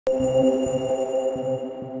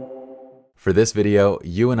For this video,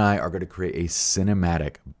 you and I are going to create a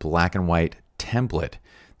cinematic black and white template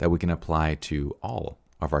that we can apply to all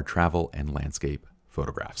of our travel and landscape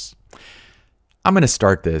photographs. I'm going to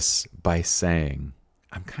start this by saying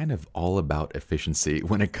I'm kind of all about efficiency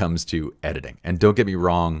when it comes to editing. And don't get me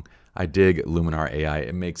wrong, I dig Luminar AI.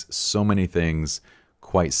 It makes so many things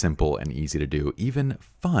quite simple and easy to do, even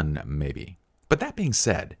fun maybe. But that being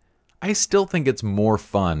said, I still think it's more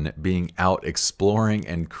fun being out exploring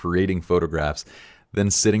and creating photographs than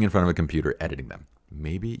sitting in front of a computer editing them.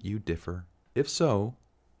 Maybe you differ. If so,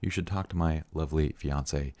 you should talk to my lovely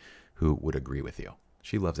fiance who would agree with you.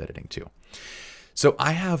 She loves editing too. So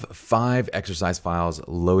I have 5 exercise files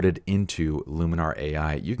loaded into Luminar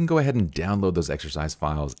AI. You can go ahead and download those exercise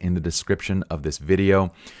files in the description of this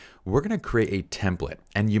video. We're going to create a template,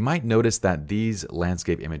 and you might notice that these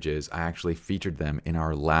landscape images, I actually featured them in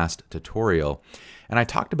our last tutorial, and I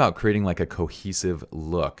talked about creating like a cohesive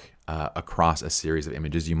look across a series of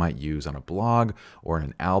images you might use on a blog or in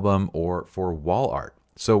an album or for wall art.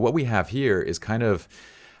 So what we have here is kind of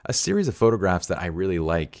a series of photographs that I really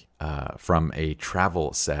like from a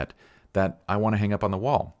travel set that I want to hang up on the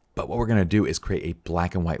wall. But what we're going to do is create a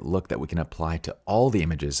black and white look that we can apply to all the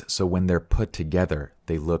images, so when they're put together,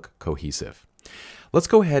 they look cohesive. Let's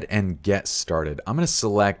go ahead and get started. I'm going to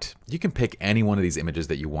select, you can pick any one of these images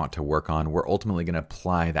that you want to work on. We're ultimately going to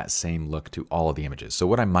apply that same look to all of the images. So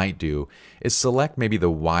what I might do is select maybe the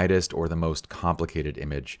widest or the most complicated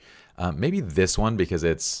image. Maybe this one, because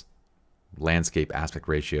it's landscape aspect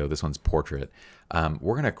ratio. This one's portrait.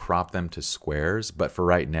 We're going to crop them to squares, but for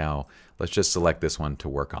right now, let's just select this one to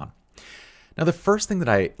work on. Now, the first thing that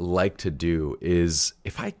I like to do is,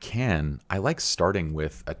 if I can, I like starting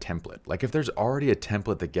with a template. Like if there's already a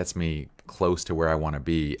template that gets me close to where I want to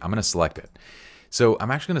be, I'm going to select it. So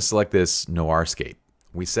I'm actually going to select this noirscape.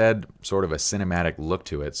 We said sort of a cinematic look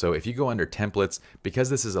to it. So if you go under templates, because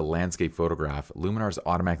this is a landscape photograph, Luminar is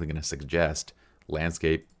automatically going to suggest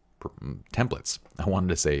landscape templates. I wanted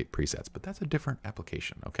to say presets, but that's a different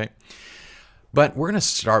application, okay? But we're going to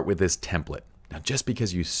start with this template. Now, just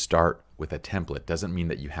because you start with a template doesn't mean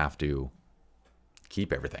that you have to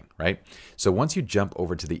keep everything, right? So once you jump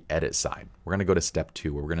over to the edit side, we're going to go to step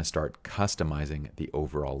 2, where we're going to start customizing the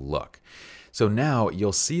overall look. So now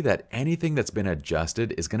you'll see that anything that's been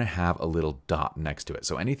adjusted is going to have a little dot next to it.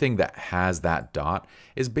 So anything that has that dot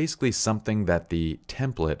is basically something that the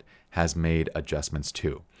template has made adjustments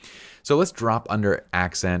to. So let's drop under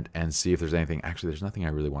accent and see if there's anything. Actually, there's nothing I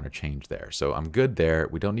really want to change there. So I'm good there.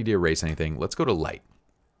 We don't need to erase anything. Let's go to light.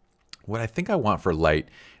 What I think I want for light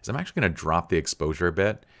is I'm actually going to drop the exposure a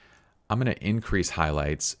bit. I'm going to increase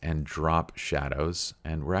highlights and drop shadows.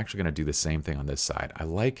 And we're actually going to do the same thing on this side. I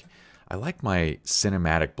like my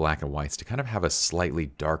cinematic black and whites to kind of have a slightly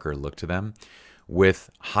darker look to them, with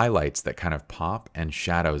highlights that kind of pop and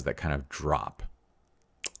shadows that kind of drop.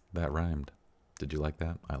 That rhymed. Did you like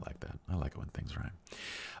that? I like that. I like it when things rhyme.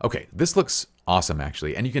 Okay, this looks awesome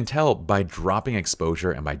actually. And you can tell by dropping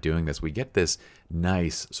exposure and by doing this, we get this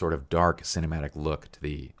nice sort of dark cinematic look to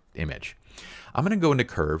the image. I'm going to go into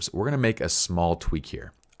curves. We're going to make a small tweak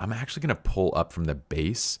here. I'm actually going to pull up from the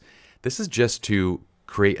base. This is just to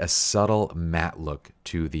create a subtle matte look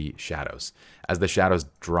to the shadows as the shadows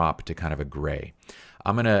drop to kind of a gray.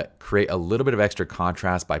 I'm going to create a little bit of extra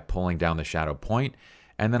contrast by pulling down the shadow point.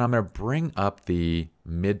 And then I'm going to bring up the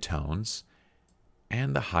midtones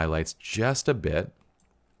and the highlights just a bit.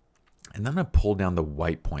 And then I'm going to pull down the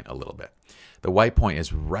white point a little bit. The white point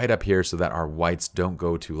is right up here so that our whites don't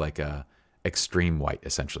go to like a extreme white,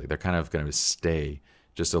 essentially. They're kind of going to stay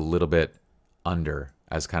just a little bit under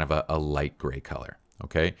as kind of a light gray color.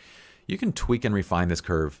 Okay. You can tweak and refine this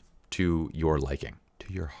curve to your liking,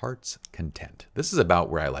 to your heart's content. This is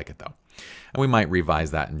about where I like it though. And we might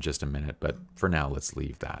revise that in just a minute, but for now, let's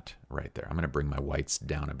leave that right there. I'm going to bring my whites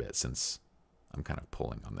down a bit since I'm kind of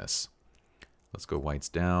pulling on this. Let's go whites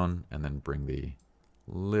down and then bring the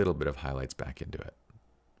little bit of highlights back into it.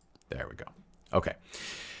 There we go. Okay.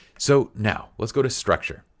 So now let's go to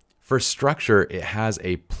structure. For structure, it has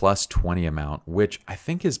a +20 amount, which I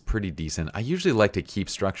think is pretty decent. I usually like to keep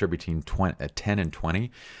structure between 10 and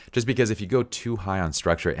 20, just because if you go too high on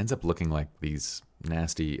structure, it ends up looking like these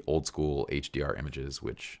nasty old school HDR images,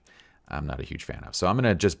 which I'm not a huge fan of. So I'm going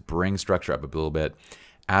to just bring structure up a little bit,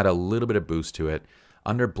 add a little bit of boost to it.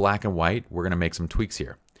 Under black and white, we're going to make some tweaks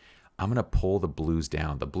here. I'm going to pull the blues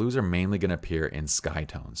down. The blues are mainly going to appear in sky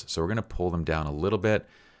tones. So we're going to pull them down a little bit.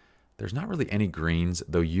 There's not really any greens,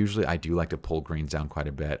 though usually I do like to pull greens down quite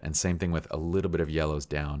a bit, and same thing with a little bit of yellows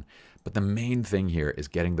down. But the main thing here is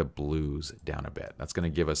getting the blues down a bit. That's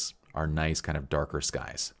going to give us our nice kind of darker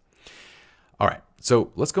skies. All right,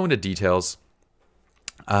 so let's go into details.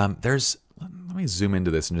 Let me zoom into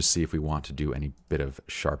this and just see if we want to do any bit of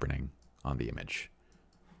sharpening on the image.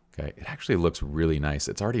 Okay, it actually looks really nice.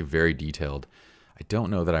 It's already very detailed. I don't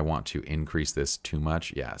know that I want to increase this too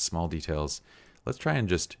much. Yeah, small details. Let's try and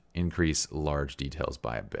just increase large details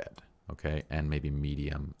by a bit, okay? And maybe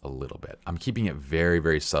medium a little bit. I'm keeping it very,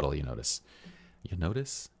 very subtle, you notice. You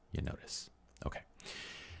notice? You notice. Okay.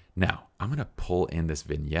 Now, I'm going to pull in this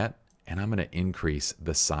vignette, and I'm going to increase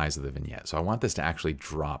the size of the vignette. So I want this to actually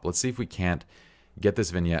drop. Let's see if we can't get this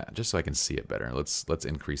vignette, just so I can see it better. Let's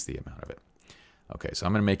increase the amount of it. Okay, so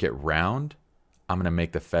I'm going to make it round. I'm going to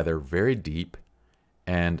make the feather very deep,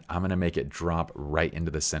 and I'm going to make it drop right into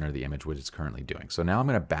the center of the image, which it's currently doing. So now I'm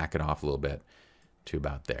going to back it off a little bit to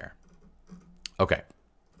about there. Okay.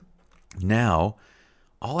 Now,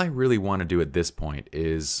 all I really want to do at this point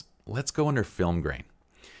is let's go under film grain.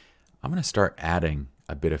 I'm going to start adding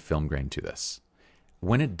a bit of film grain to this.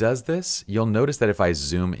 When it does this, you'll notice that if I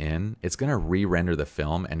zoom in, it's going to re-render the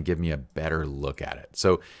film and give me a better look at it.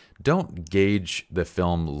 So don't gauge the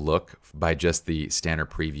film look by just the standard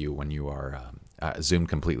preview when you are zoomed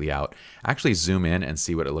completely out. Actually zoom in and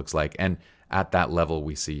see what it looks like. And at that level,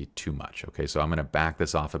 we see too much. Okay, so I'm going to back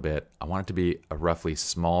this off a bit. I want it to be a roughly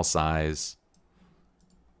small size.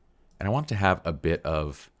 And I want it to have a bit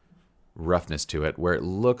of roughness to it where it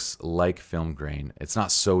looks like film grain. It's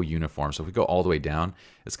not so uniform. So if we go all the way down,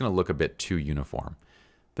 it's going to look a bit too uniform.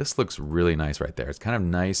 This looks really nice right there. It's kind of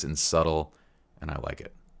nice and subtle, and I like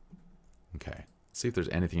it. Okay, let's see if there's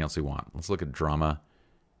anything else we want. Let's look at drama.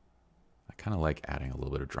 I kind of like adding a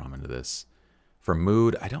little bit of drama into this. For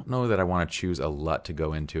mood, I don't know that I want to choose a LUT to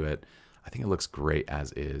go into it. I think it looks great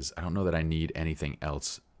as is. I don't know that I need anything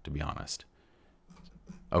else, to be honest.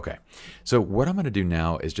 Okay, so what I'm going to do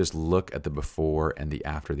now is just look at the before and the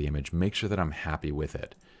after the image, make sure that I'm happy with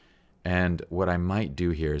it. And what I might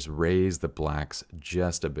do here is raise the blacks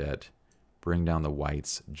just a bit, bring down the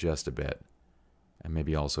whites just a bit, and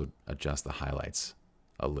maybe also adjust the highlights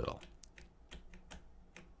a little.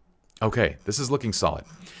 Okay, this is looking solid.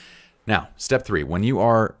 Now, step 3, when you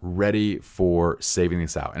are ready for saving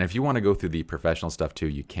this out, and if you want to go through the professional stuff too,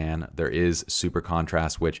 you can. There is super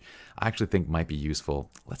contrast, which I actually think might be useful.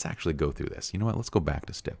 Let's actually go through this. You know what? Let's go back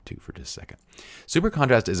to step 2 for just a second. Super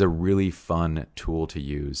contrast is a really fun tool to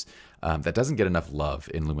use that doesn't get enough love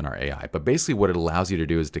in Luminar AI. But basically what it allows you to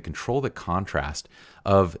do is to control the contrast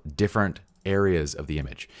of different areas of the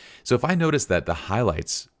image. So if I notice that the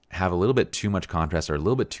highlights have a little bit too much contrast or a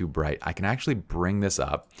little bit too bright, I can actually bring this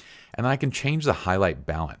up and then I can change the highlight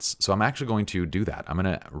balance. So I'm actually going to do that. I'm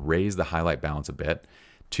going to raise the highlight balance a bit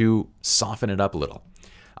to soften it up a little.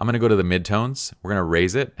 I'm going to go to the midtones. We're going to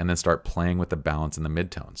raise it and then start playing with the balance in the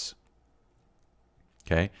midtones.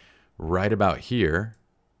 Okay, right about here,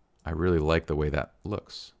 I really like the way that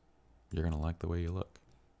looks. You're going to like the way you look.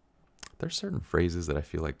 There's certain phrases that I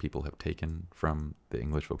feel like people have taken from the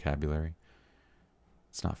English vocabulary.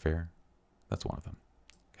 It's not fair. That's one of them.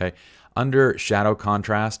 Okay. Under shadow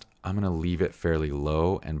contrast, I'm going to leave it fairly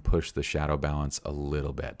low and push the shadow balance a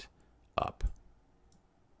little bit up.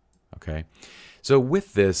 Okay. So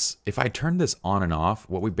with this, if I turn this on and off,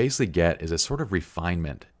 what we basically get is a sort of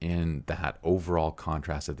refinement in that overall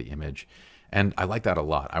contrast of the image. And I like that a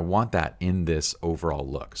lot. I want that in this overall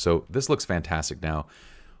look. So this looks fantastic. Now,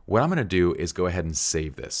 what I'm going to do is go ahead and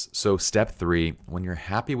save this. So step 3, when you're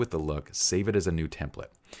happy with the look, save it as a new template.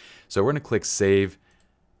 So we're going to click save,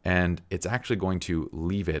 and it's actually going to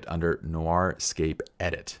leave it under Noirscape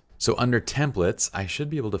Edit. So under templates, I should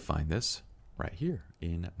be able to find this right here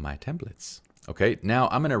in my templates. Okay, now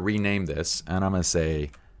I'm going to rename this, and I'm going to say,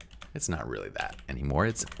 it's not really that anymore.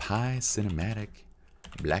 It's Pi Cinematic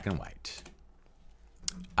Black and White.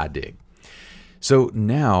 I dig. So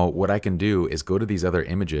now what I can do is go to these other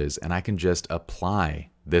images and I can just apply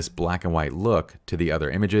this black and white look to the other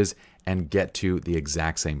images and get to the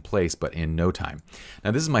exact same place, but in no time. Now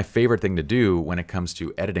this is my favorite thing to do when it comes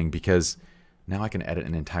to editing, because now I can edit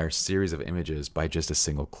an entire series of images by just a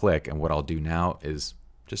single click. And what I'll do now is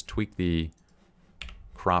just tweak the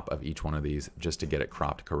crop of each one of these just to get it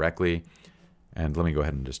cropped correctly. And let me go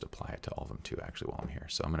ahead and just apply it to all of them too, actually, while I'm here.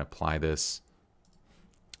 So I'm going to apply this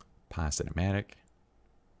Pi Cinematic.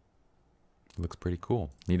 It looks pretty cool.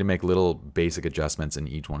 Need to make little basic adjustments in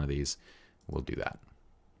each one of these. We'll do that.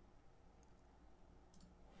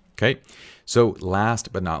 Okay, so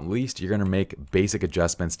last but not least, you're going to make basic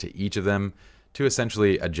adjustments to each of them to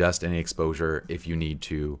essentially adjust any exposure if you need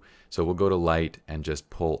to. So we'll go to light and just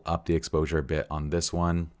pull up the exposure a bit on this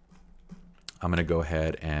one. I'm going to go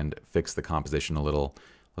ahead and fix the composition a little.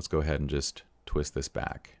 Let's go ahead and just twist this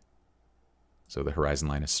back. So the horizon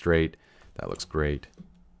line is straight. That looks great.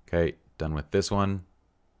 Okay, done with this one.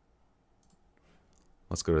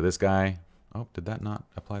 Let's go to this guy. Oh, did that not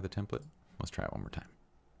apply the template? Let's try it one more time.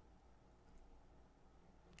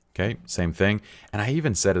 Okay, same thing. And I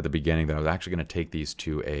even said at the beginning that I was actually going to take these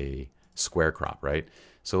to a square crop, right?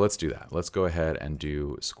 So let's do that. Let's go ahead and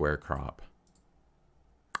do square crop.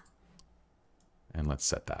 And let's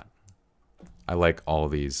set that. I like all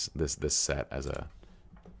of these, this set as a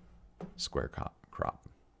square crop.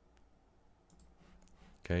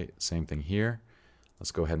 Okay, same thing here.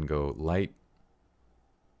 Let's go ahead and go light.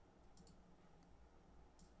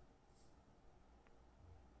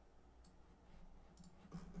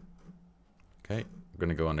 Okay, we're going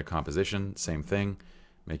to go into composition, same thing.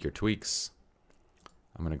 Make your tweaks.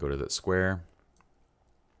 I'm going to go to the square.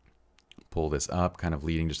 Pull this up, kind of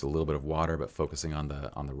leading just a little bit of water, but focusing on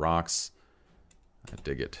the rocks. I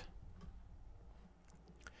dig it.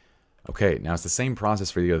 Okay, now it's the same process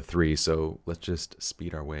for the other three, so let's just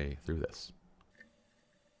speed our way through this.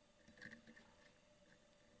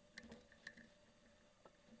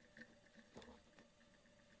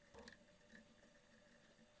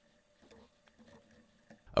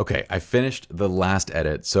 Okay, I finished the last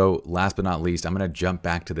edit. So last but not least, I'm going to jump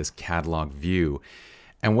back to this catalog view.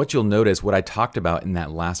 And what you'll notice, what I talked about in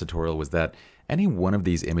that last tutorial was that any one of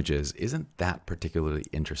these images isn't that particularly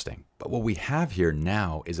interesting. But what we have here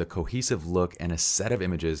now is a cohesive look and a set of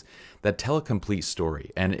images that tell a complete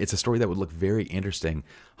story. And it's a story that would look very interesting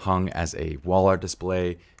hung as a wall art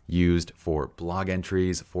display, used for blog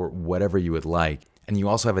entries, for whatever you would like. And you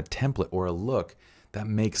also have a template or a look that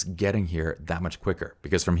makes getting here that much quicker.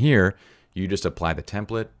 Because from here, you just apply the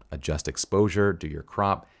template, adjust exposure, do your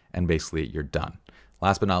crop, and basically you're done.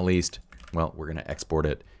 Last but not least, well, we're gonna export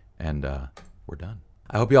it and we're done.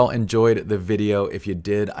 I hope you all enjoyed the video. If you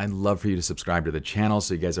did, I'd love for you to subscribe to the channel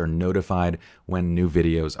so you guys are notified when new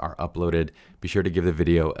videos are uploaded. Be sure to give the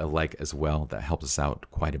video a like as well. That helps us out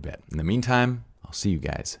quite a bit. In the meantime, I'll see you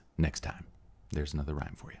guys next time. There's another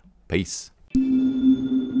rhyme for you. Peace.